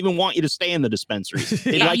anymore. They don't even want you to stay in the dispensary.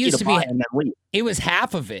 They like you to buy and then leave. It was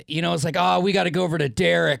half of it. It's like, oh, we got to go over to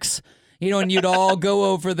Derek's. And you'd all go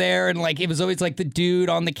over there, and like it was always like the dude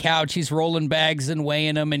on the couch. He's rolling bags and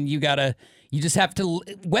weighing them, and you just have to,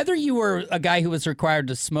 whether you were a guy who was required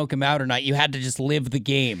to smoke him out or not, you had to just live the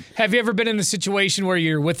game. Have you ever been in a situation where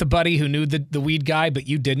you're with a buddy who knew the weed guy, but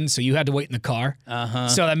you didn't, so you had to wait in the car? Uh-huh.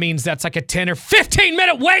 So that means that's like a 10 or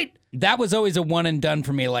 15-minute wait. That was always a one and done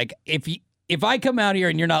for me. Like, if I come out here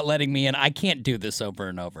and you're not letting me in, I can't do this over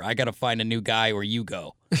and over. I got to find a new guy where you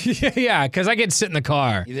go. Yeah, because I get to sit in the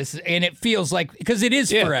car. And it feels like, because it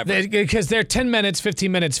is forever. Because they're 10 minutes, 15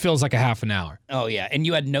 minutes feels like a half an hour. Oh, yeah. And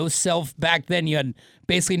you had back then, you had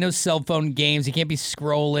basically no cell phone games. You can't be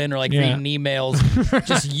scrolling or like reading emails.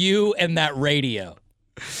 Just you and that radio.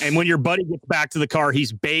 And when your buddy gets back to the car,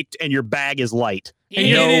 he's baked and your bag is light. And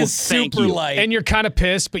it is super light. And you're kind of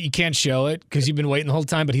pissed, but you can't show it because you've been waiting the whole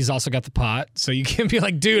time, but he's also got the pot. So you can't be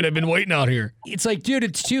like, dude, I've been waiting out here. It's like, dude,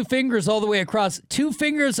 it's 2 fingers all the way across. 2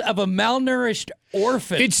 fingers of a malnourished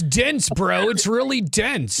orphan. It's dense, bro. It's really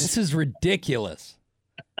dense. This is ridiculous.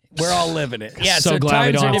 We're all living it. Yeah, so glad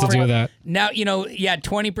we don't have to do that. Now,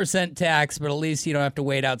 20% tax, but at least you don't have to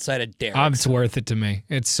wait outside of Derek's. It's worth it to me.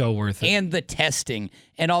 It's so worth it. And the testing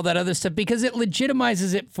and all that other stuff, because it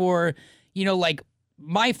legitimizes it for, like,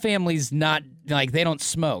 my family's not, like, they don't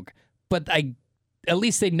smoke, but at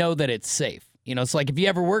least they know that it's safe. It's like if you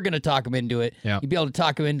ever were going to talk them into it, you'd be able to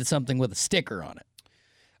talk them into something with a sticker on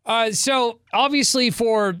it. So obviously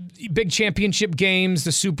for big championship games,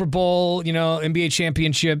 the Super Bowl, NBA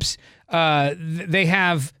championships, they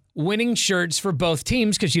have winning shirts for both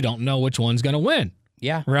teams because you don't know which one's going to win.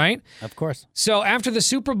 Yeah. Right? Of course. So after the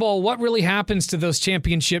Super Bowl, what really happens to those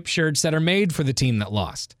championship shirts that are made for the team that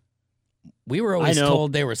lost? We were always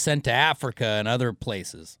told they were sent to Africa and other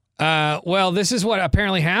places. Well, this is what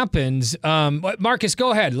apparently happens. Marcus, go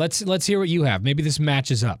ahead. Let's hear what you have. Maybe this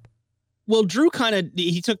matches up. Well, Drew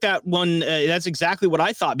he took that one. That's exactly what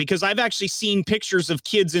I thought, because I've actually seen pictures of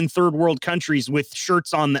kids in third world countries with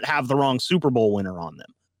shirts on that have the wrong Super Bowl winner on them.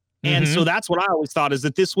 And so that's what I always thought, is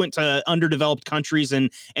that this went to underdeveloped countries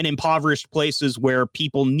and impoverished places where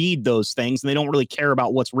people need those things and they don't really care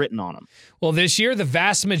about what's written on them. Well, this year, the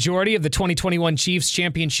vast majority of the 2021 Chiefs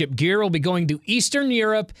championship gear will be going to Eastern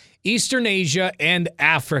Europe, Eastern Asia, and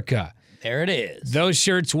Africa. There it is. Those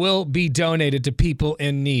shirts will be donated to people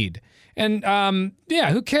in need. And,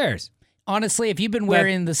 who cares? Honestly, if you've been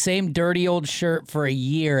wearing the same dirty old shirt for a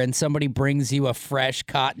year and somebody brings you a fresh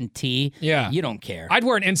cotton tee, you don't care. I'd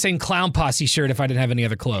wear an Insane Clown Posse shirt if I didn't have any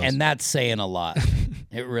other clothes. And that's saying a lot.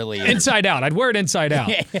 It really is. Inside out. I'd wear it inside out.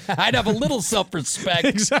 I'd have a little self-respect.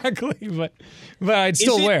 Exactly, but I'd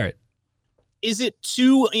still wear it. Is it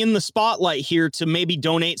too in the spotlight here to maybe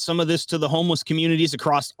donate some of this to the homeless communities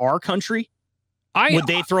across our country? Would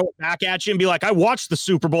they throw it back at you and be like, I watched the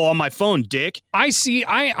Super Bowl on my phone, dick?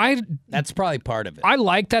 That's probably part of it. I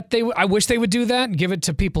like that I wish they would do that and give it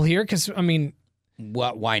to people here because,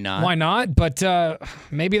 why not? Why not? But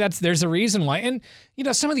maybe there's a reason why. And,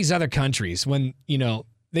 some of these other countries, when,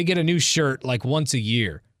 they get a new shirt like once a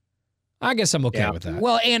year, I guess I'm okay with that.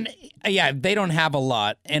 Well, and, they don't have a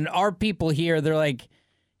lot. And our people here, they're like,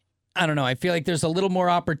 I don't know. I feel like there's a little more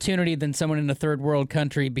opportunity than someone in a third world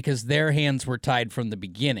country because their hands were tied from the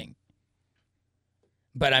beginning.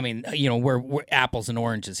 But we're apples and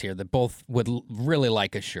oranges here that both would really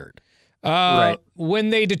like a shirt. Right.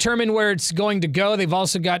 When they determine where it's going to go, they've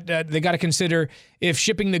also got to consider if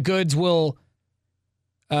shipping the goods will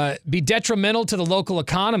be detrimental to the local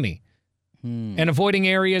economy and avoiding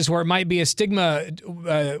areas where it might be a stigma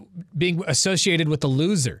being associated with the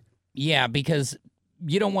loser. Yeah, because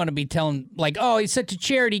you don't want to be telling, like, oh, he's such a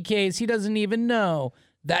charity case, he doesn't even know.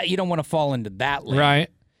 That you don't want to fall into that lane. Right.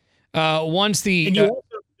 And you also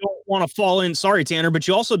don't want to fall in, sorry, Tanner, but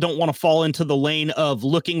you also don't want to fall into the lane of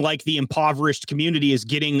looking like the impoverished community is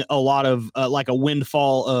getting a lot of, like a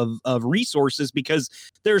windfall of resources, because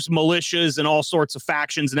there's militias and all sorts of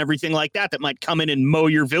factions and everything like that might come in and mow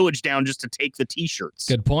your village down just to take the T-shirts.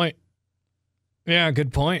 Good point. Yeah,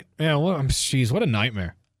 good point. Yeah, well, geez, what a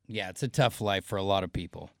nightmare. Yeah, it's a tough life for a lot of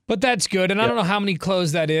people. But that's good. And I don't know how many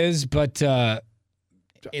clothes that is, but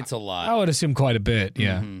it's a lot. I would assume quite a bit,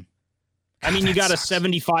 yeah. Mm-hmm. I mean, you got a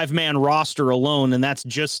 75-man roster alone, and that's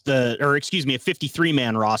just a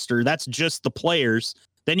 53-man roster. That's just the players.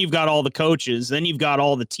 Then you've got all the coaches. Then you've got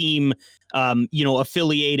all the team,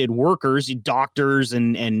 affiliated workers, doctors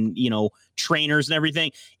and trainers and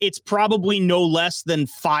everything. It's probably no less than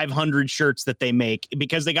 500 shirts that they make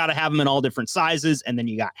because they got to have them in all different sizes. And then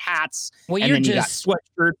you got hats, you got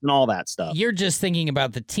sweatshirts and all that stuff. You're just thinking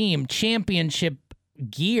about the team. Championship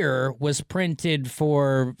gear was printed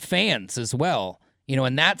for fans as well.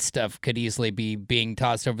 And that stuff could easily be being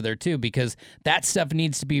tossed over there too, because that stuff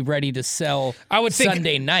needs to be ready to sell. I would think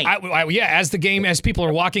Sunday night. As people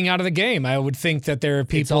are walking out of the game, I would think that there are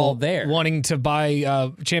people all there wanting to buy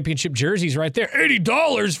championship jerseys right there.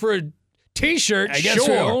 $80 for a T-shirt. I guess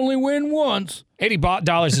we only win once.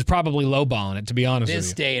 $80 is probably lowballing it, to be honest with you.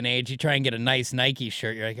 This day and age, you try and get a nice Nike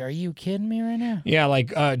shirt. You're like, are you kidding me right now? Yeah, like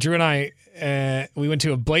Drew and I, we went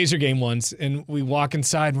to a Blazer game once, and we walk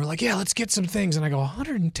inside, and we're like, yeah, let's get some things. And I go,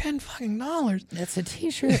 $110 fucking dollars. That's a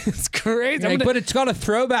T-shirt. It's crazy. Like, but it's got a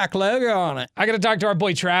throwback logo on it. I got to talk to our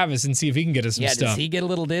boy Travis and see if he can get us some stuff. Does he get a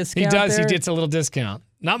little discount? He does. There? He gets a little discount.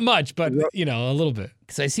 Not much, but, a little bit.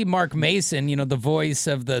 Because I see Mark Mason, the voice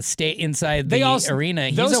of the state inside the arena.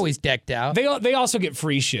 He's always decked out. They also get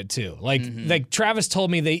free shit, too. Like Travis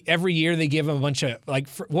told me every year they give him a bunch of,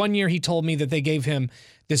 one year he told me that they gave him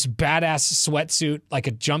this badass sweatsuit, like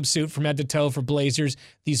a jumpsuit from head to toe for Blazers,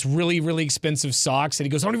 these really, really expensive socks. And he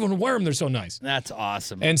goes, I don't even want to wear them. They're so nice. That's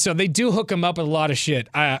awesome. And so they do hook him up with a lot of shit.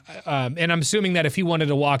 And I'm assuming that if he wanted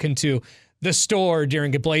to walk into the store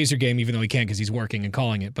during a Blazer game, even though he can't because he's working and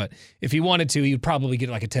calling it. But if he wanted to, he would probably get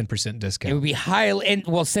like a 10% discount. It would be highly,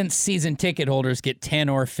 since season ticket holders get 10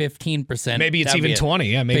 or 15%. Maybe it's even 20.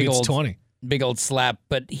 Yeah, maybe it's 20. Big old slap.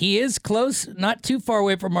 But he is close, not too far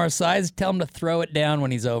away from our size. Tell him to throw it down when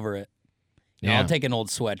he's over it. Yeah. I'll take an old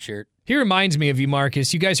sweatshirt. He reminds me of you,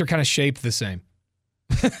 Marcus. You guys are kind of shaped the same.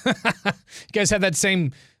 You guys have that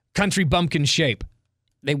same country bumpkin shape.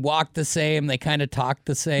 They walk the same. They kind of talk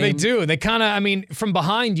the same. They do. They kind of, from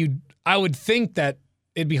behind you, I would think that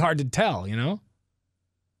it'd be hard to tell,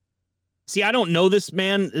 See, I don't know this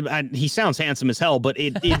man. He sounds handsome as hell, but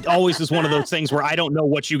it always is one of those things where I don't know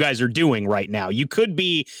what you guys are doing right now. You could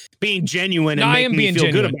be being genuine and make me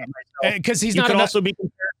feel good about myself. Because he's you not could also be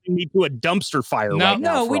comparing me to a dumpster fire.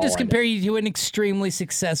 No, we just compare you to an extremely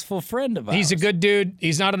successful friend of ours. He's a good dude.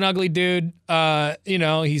 He's not an ugly dude.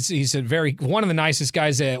 He's a one of the nicest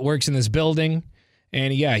guys that works in this building.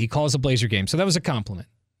 And he calls a Blazer game. So that was a compliment.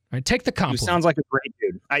 All right, take the compliment. He sounds like a great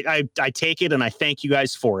dude. I take it, and I thank you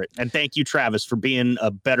guys for it. And thank you, Travis, for being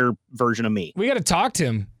a better version of me. We got to talk to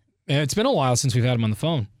him. It's been a while since we've had him on the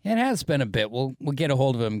phone. It has been a bit. We'll get a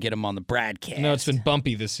hold of him, get him on the broadcast. No, it's been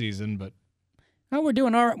bumpy this season, but... Oh, we're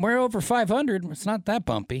doing all right. We're over 500. It's not that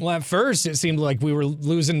bumpy. Well, at first, it seemed like we were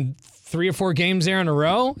losing 3 or 4 games there in a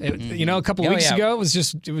row. A couple weeks ago,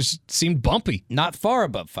 it seemed bumpy. Not far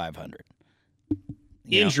above 500.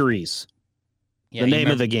 Injuries. Yeah, the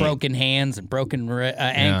name of the game. Broken hands and broken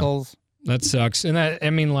ankles. That sucks. And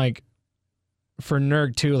for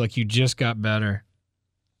Nurk, too, you just got better.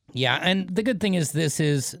 Yeah, and the good thing is I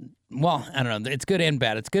don't know. It's good and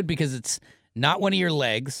bad. It's good because it's not one of your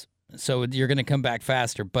legs, so you're going to come back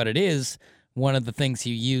faster, but it is one of the things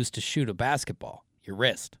you use to shoot a basketball, your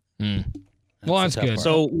wrist. Well, that's good.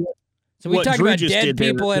 So we talk about dead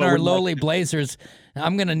people in our lowly Blazers.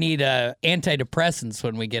 I'm going to need antidepressants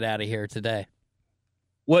when we get out of here today.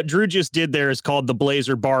 What Drew just did there is called the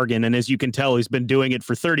Blazer bargain, and as you can tell, he's been doing it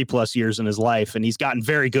for 30-plus years in his life, and he's gotten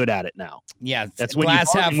very good at it now. Yeah, that's when you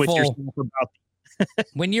bargain with yourself about.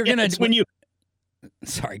 When you're gonna,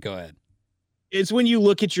 sorry, go ahead. It's when you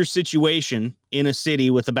look at your situation in a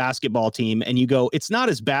city with a basketball team, and you go, "It's not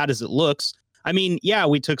as bad as it looks." I mean, yeah,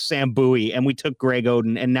 we took Sam Bowie and we took Greg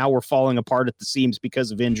Oden, and now we're falling apart at the seams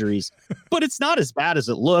because of injuries. But it's not as bad as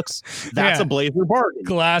it looks. That's a Blazer bargain.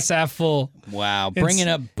 Glass half full. Wow, bringing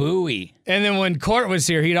up Bowie. And then when Court was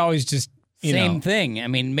here, he'd always just same thing. I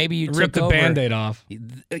mean, maybe you rip the Band-Aid off.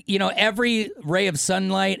 Every ray of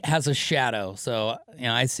sunlight has a shadow, so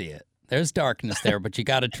I see it. There's darkness there, but you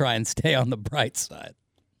got to try and stay on the bright side.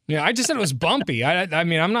 Yeah, I just said it was bumpy. I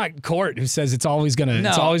mean, I'm not Court who says it's always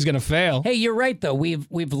gonna fail. Hey, you're right though.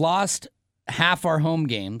 We've lost half our home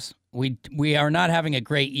games. We are not having a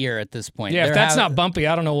great year at this point. Yeah, if that's not bumpy,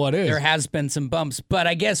 I don't know what is. There has been some bumps, but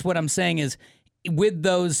I guess what I'm saying is, with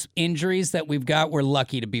those injuries that we've got, we're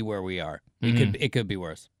lucky to be where we are. It could be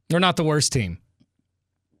worse. We're not the worst team.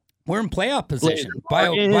 We're in playoff position by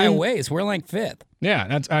a ways. We're like 5th.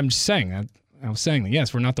 Yeah, I'm just saying. I was saying that.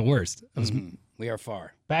 Yes, we're not the worst. We are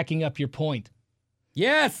far. Backing up your point.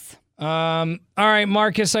 Yes. All right,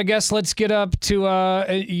 Marcus, I guess let's get up to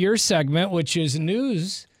your segment, which is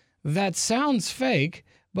news that sounds fake,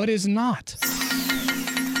 but is not.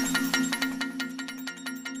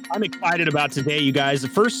 I'm excited about today, you guys. The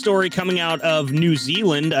first story coming out of New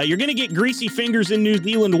Zealand. You're going to get greasy fingers in New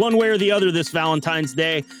Zealand one way or the other this Valentine's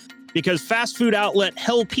Day because fast food outlet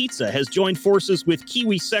Hell Pizza has joined forces with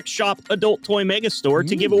Kiwi sex shop Adult Toy Megastore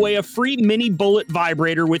to give away a free mini bullet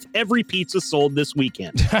vibrator with every pizza sold this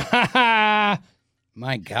weekend. My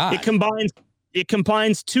God. It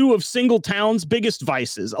combines two of Singletown's biggest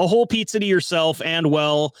vices, a whole pizza to yourself and,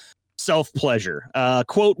 well, self-pleasure.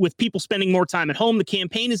 Quote, with people spending more time at home, the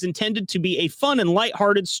campaign is intended to be a fun and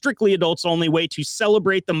lighthearted, strictly adults-only way to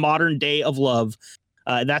celebrate the modern day of love.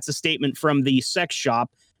 That's a statement from the sex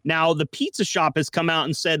shop. Now, the pizza shop has come out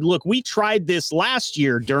and said, look, we tried this last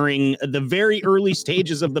year during the very early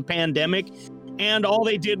stages of the pandemic, and all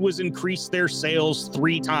they did was increase their sales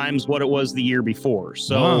 3 times what it was the year before.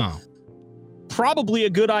 So probably a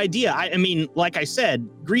good idea. I mean, like I said,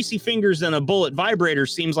 greasy fingers and a bullet vibrator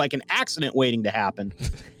seems like an accident waiting to happen.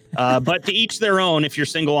 But to each their own if you're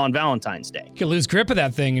single on Valentine's Day. You could lose grip of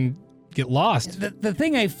that thing and get lost. The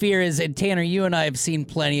thing I fear is, and Tanner, you and I have seen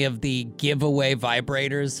plenty of the giveaway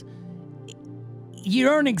vibrators. You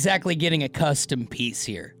aren't exactly getting a custom piece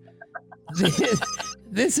here.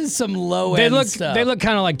 This is some low-end stuff. They look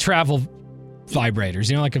kind of like travel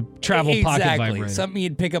vibrators, like a travel pocket vibrator. Something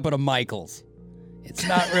you'd pick up at a Michael's. It's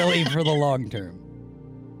not really for the long term.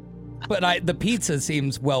 But the pizza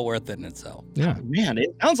seems well worth it in itself. Yeah. Man,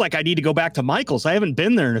 it sounds like I need to go back to Michael's. I haven't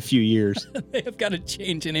been there in a few years. They have got to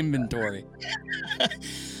change in inventory.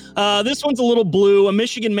 This one's a little blue. A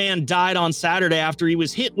Michigan man died on Saturday after he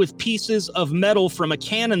was hit with pieces of metal from a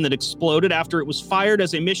cannon that exploded after it was fired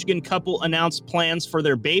as a Michigan couple announced plans for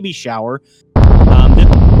their baby shower.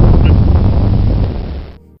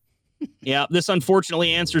 This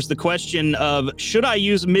unfortunately answers the question of, should I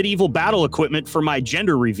use medieval battle equipment for my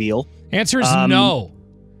gender reveal? Answer is no.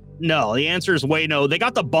 No, the answer is way no. They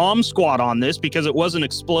got the bomb squad on this because it was an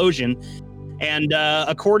explosion. And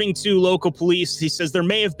according to local police, he says there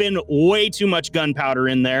may have been way too much gunpowder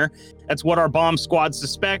in there. That's what our bomb squad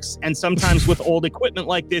suspects. And sometimes with old equipment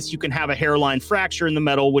like this, you can have a hairline fracture in the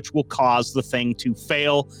metal, which will cause the thing to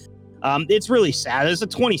fail. It's really sad. There's a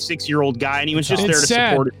 26-year-old guy, and he was just there to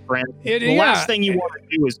support his friend. The last thing you want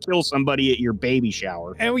to do is kill somebody at your baby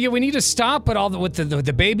shower. And we need to stop with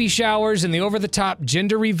the baby showers and the over-the-top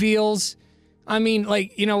gender reveals. I mean,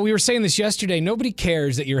 we were saying this yesterday. Nobody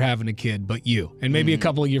cares that you're having a kid but you and maybe a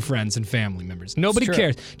couple of your friends and family members. Nobody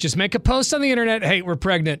cares. Just make a post on the internet. Hey, we're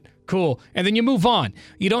pregnant. Cool. And then you move on.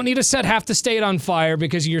 You don't need to set half the state on fire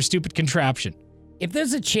because of your stupid contraption. If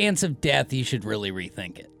there's a chance of death, you should really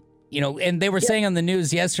rethink it. And they were saying on the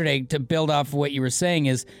news yesterday, to build off of what you were saying,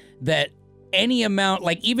 is that any amount,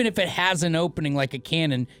 even if it has an opening like a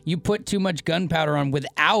cannon, you put too much gunpowder on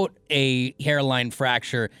without a hairline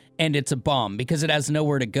fracture and it's a bomb because it has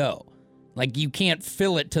nowhere to go. You can't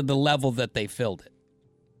fill it to the level that they filled it.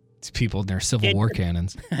 It's people in their Civil War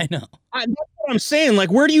cannons. I know. That's what I'm saying.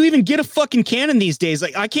 Where do you even get a fucking cannon these days?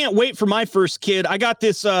 I can't wait for my first kid. I got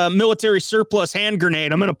this military surplus hand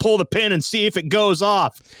grenade. I'm going to pull the pin and see if it goes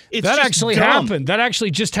off. That actually happened. That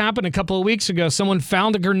actually just happened a couple of weeks ago. Someone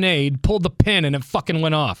found a grenade, pulled the pin, and it fucking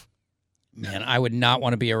went off. Man, I would not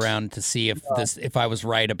want to be around to see if I was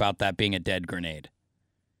right about that being a dead grenade.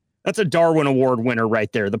 That's a Darwin Award winner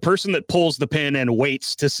right there. The person that pulls the pin and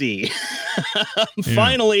waits to see.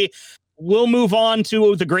 Finally, we'll move on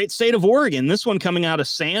to the great state of Oregon. This one coming out of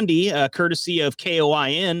Sandy, courtesy of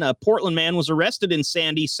KOIN. A Portland man was arrested in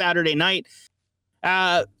Sandy Saturday night,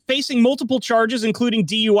 facing multiple charges, including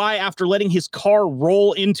DUI, after letting his car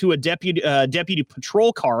roll into a deputy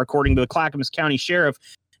patrol car, according to the Clackamas County Sheriff.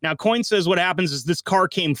 Now, Coyne says what happens is this car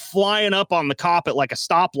came flying up on the cop at a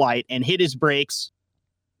stoplight and hit his brakes,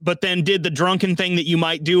 but then did the drunken thing that you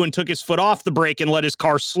might do and took his foot off the brake and let his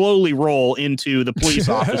car slowly roll into the police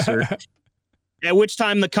officer. At which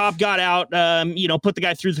time the cop got out, put the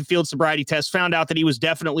guy through the field sobriety test, found out that he was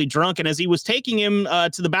definitely drunk. And as he was taking him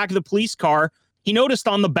to the back of the police car, he noticed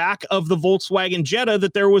on the back of the Volkswagen Jetta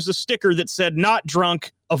that there was a sticker that said, "Not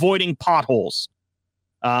drunk, avoiding potholes."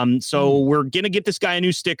 So we're going to get this guy a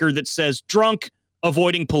new sticker that says, "Drunk,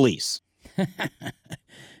 avoiding police."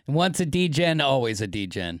 Once a D-gen, always a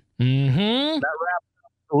D-gen. Mm-hmm. That wraps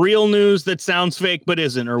up real news that sounds fake but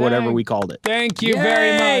isn't, or whatever we called it. Thank you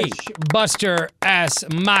very much, Buster S.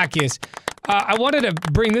 Marcus. I wanted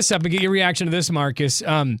to bring this up and get your reaction to this, Marcus.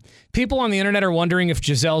 People on the internet are wondering if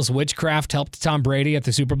Gisele's witchcraft helped Tom Brady at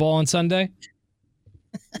the Super Bowl on Sunday.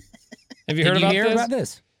 Have you heard about this? About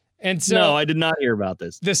this? And so No, I did not hear about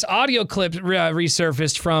this. This audio clip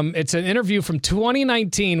resurfaced from, it's an interview from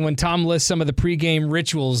 2019 when Tom lists some of the pregame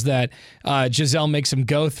rituals that Giselle makes him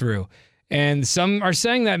go through. And some are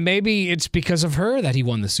saying that maybe it's because of her that he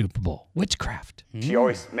won the Super Bowl. Witchcraft. She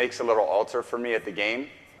always makes a little altar for me at the game.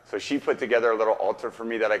 So she put together a little altar for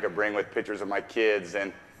me that I could bring with pictures of my kids.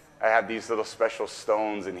 And I have these little special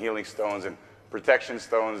stones and healing stones and protection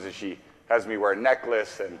stones. And she has me wear a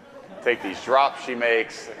necklace and take these drops she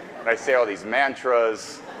makes. And I say all these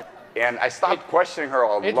mantras. And I stopped questioning her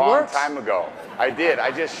a long time ago. I did.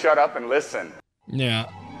 I just shut up and listened. Yeah.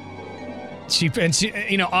 She,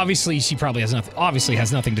 you know, obviously she probably has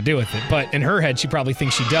nothing to do with it, but in her head she probably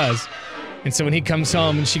thinks she does. And so when he comes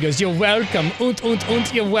home and she goes, "You're welcome,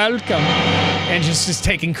 you're welcome," and just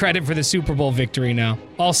taking credit for the Super Bowl victory now,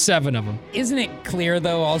 all 7 of them. Isn't it clear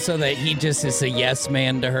though also that he just is a yes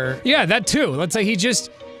man to her? Yeah, that too. Let's say he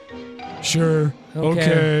just, sure,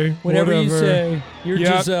 okay, whatever you say. You're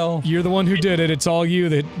Giselle. You're the one who did it. It's all you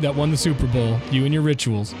that won the Super Bowl. You and your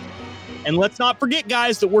rituals. And let's not forget,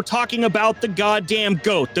 guys, that we're talking about the goddamn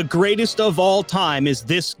GOAT. The greatest of all time is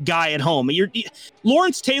this guy at home.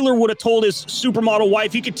 Lawrence Taylor would have told his supermodel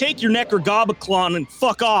wife, "You could take your Necrogobiclon and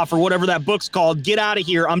fuck off," or whatever that book's called. "Get out of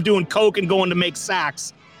here. I'm doing coke and going to make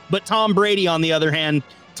sacks." But Tom Brady, on the other hand,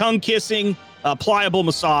 tongue kissing, pliable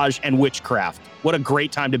massage, and witchcraft. What a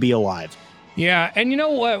great time to be alive. Yeah, and you know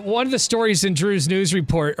what? One of the stories in Drew's news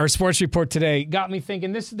report or sports report today got me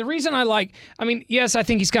thinking. The reason yes, I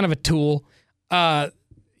think he's kind of a tool.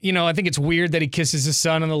 You know, I think it's weird that he kisses his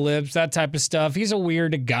son on the lips, that type of stuff. He's a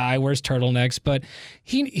weird guy, wears turtlenecks, but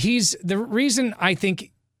he's the reason I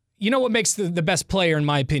think. You know what makes the best player, in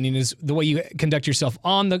my opinion, is the way you conduct yourself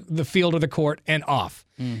on the field or the court and off.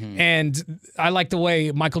 Mm-hmm. And I like the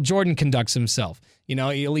way Michael Jordan conducts himself. You know,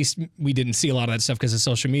 at least we didn't see a lot of that stuff because the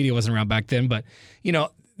social media wasn't around back then. But, you know,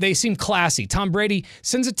 they seem classy. Tom Brady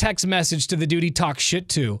sends a text message to the dude he talks shit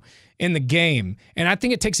to in the game. And I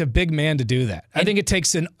think it takes a big man to do that. I think it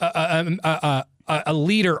takes a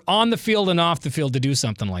leader on the field and off the field to do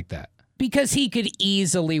something like that. Because he could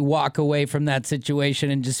easily walk away from that situation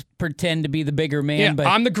and just pretend to be the bigger man. Yeah, but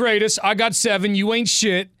I'm the greatest. I got 7. You ain't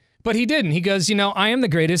shit. But he didn't. He goes, you know, I am the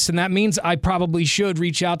greatest, and that means I probably should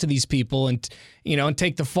reach out to these people and, you know, and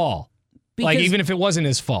take the fall. Like, even if it wasn't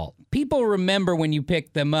his fault. People remember when you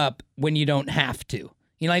pick them up when you don't have to.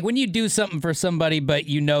 You know, like when you do something for somebody, but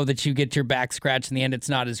you know that you get your back scratched in the end, it's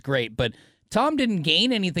not as great. But Tom didn't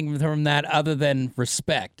gain anything from that other than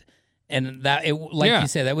respect. And that, you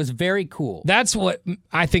said, that was very cool. That's what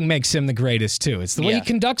I think makes him the greatest, too. It's the way he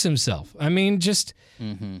conducts himself. I mean, just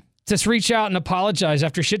reach out and apologize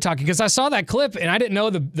after shit talking. Because I saw that clip, and I didn't know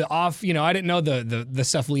I didn't know the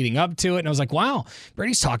stuff leading up to it. And I was like, wow,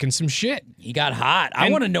 Brady's talking some shit. He got hot. I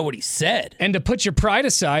want to know what he said. And to put your pride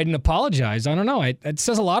aside and apologize, I don't know. It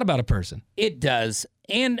says a lot about a person. It does.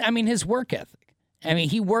 And, I mean, his work ethic. I mean,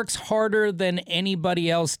 he works harder than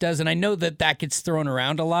anybody else does, and I know that gets thrown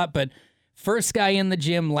around a lot, but first guy in the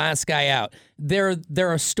gym, last guy out. There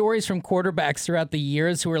are stories from quarterbacks throughout the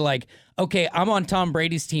years who are like, okay, I'm on Tom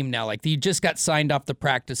Brady's team now. Like, you just got signed off the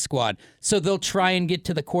practice squad, so they'll try and get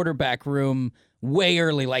to the quarterback room way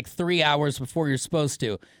early, like 3 hours before you're supposed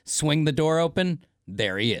to. Swing the door open,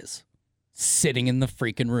 there he is. Sitting in the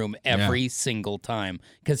freaking room every single time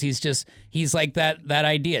because he's like that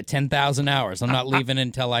idea 10,000 hours. I'm not leaving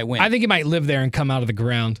until I win. I think he might live there and come out of the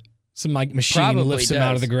ground. Some like machine Probably lifts him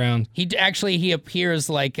out of the ground. He appears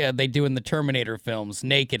like they do in the Terminator films,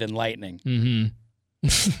 naked and lightning.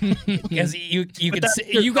 Mm-hmm. Because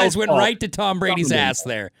you guys went right to Tom Brady's ass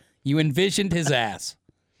there. You envisioned his ass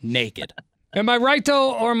naked. Am I right,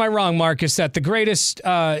 though, or am I wrong, Marcus, that the greatest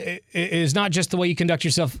is not just the way you conduct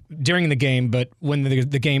yourself during the game, but when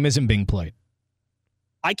the game isn't being played?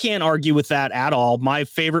 I can't argue with that at all. My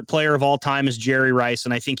favorite player of all time is Jerry Rice,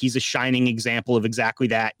 and I think he's a shining example of exactly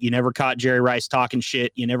that. You never caught Jerry Rice talking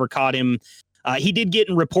shit. You never caught him. He did get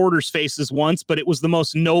in reporters' faces once, but it was the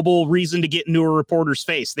most noble reason to get into a reporter's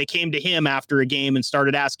face. They came to him after a game and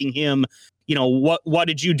started asking him, you know, what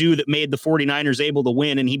did you do that made the 49ers able to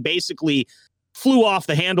win? And he basically flew off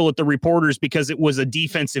the handle at the reporters because it was a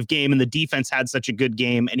defensive game and the defense had such a good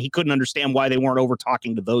game, and he couldn't understand why they weren't over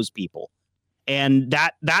talking to those people. And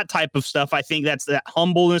that type of stuff, I think that's that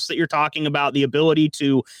humbleness that you're talking about, the ability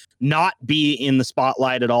to not be in the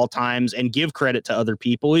spotlight at all times and give credit to other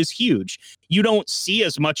people is huge. You don't see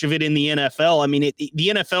as much of it in the NFL. I mean, the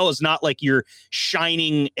NFL is not like your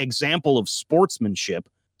shining example of sportsmanship.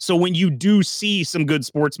 So when you do see some good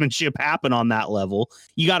sportsmanship happen on that level,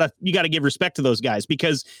 you gotta give respect to those guys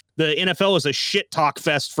because the NFL is a shit talk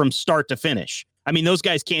fest from start to finish. I mean, those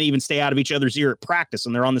guys can't even stay out of each other's ear at practice,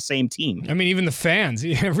 and they're on the same team. I mean, even the fans.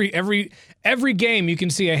 Every game, you can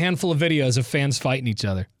see a handful of videos of fans fighting each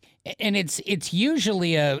other. And it's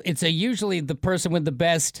usually the person with the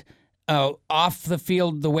best off the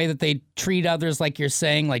field, the way that they treat others, like you're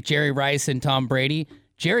saying, like Jerry Rice and Tom Brady.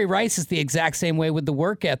 Jerry Rice is the exact same way with the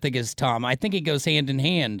work ethic as Tom. I think it goes hand in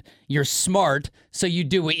hand. You're smart, so you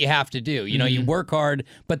do what you have to do. You know, you work hard,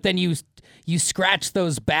 but then you scratch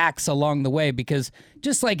those backs along the way, because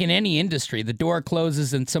just like in any industry, the door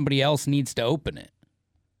closes and somebody else needs to open it.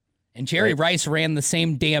 And Jerry Rice ran the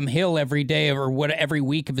same damn hill every day or every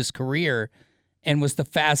week of his career and was the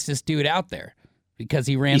fastest dude out there because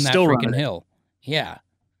he ran that freaking hill. Yeah.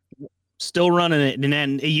 Still running it, and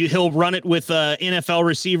then he'll run it with NFL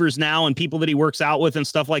receivers now and people that he works out with and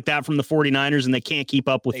stuff like that from the 49ers, and they can't keep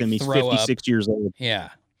up with him. He's 56 years old. Yeah.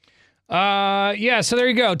 So there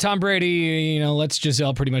you go. Tom Brady, lets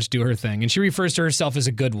Giselle pretty much do her thing. And she refers to herself as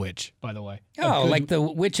a good witch, by the way. Oh, like the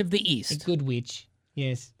Witch of the East. A good witch.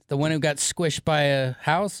 Yes. The one who got squished by a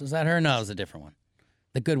house? Is that her? No, it was a different one.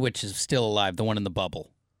 The good witch is still alive, the one in the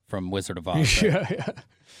bubble from Wizard of Oz. Right?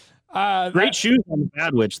 Yeah. Great shoes on the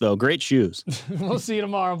bad witch, though. Great shoes. We'll see you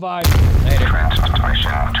tomorrow. Bye.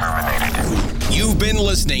 Transmission terminated. You've been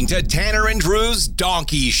listening to Tanner and Drew's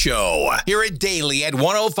Donkey Show. Hear it daily at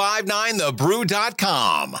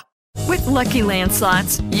 1059thebrew.com. With Lucky Land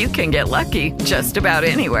Slots, you can get lucky just about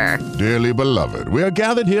anywhere. Dearly beloved, we are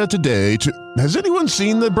gathered here today to... Has anyone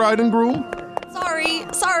seen the bride and groom?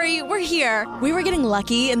 Sorry, we're here. We were getting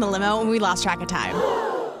lucky in the limo and we lost track of time.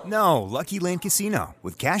 No, Lucky Land Casino,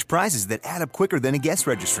 with cash prizes that add up quicker than a guest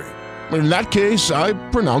registry. In that case, I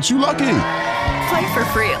pronounce you lucky. Play for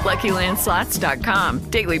free at LuckyLandSlots.com.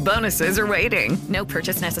 Daily bonuses are waiting. No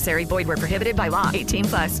purchase necessary. Void where prohibited by law.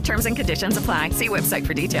 18+. Terms and conditions apply. See website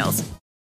for details.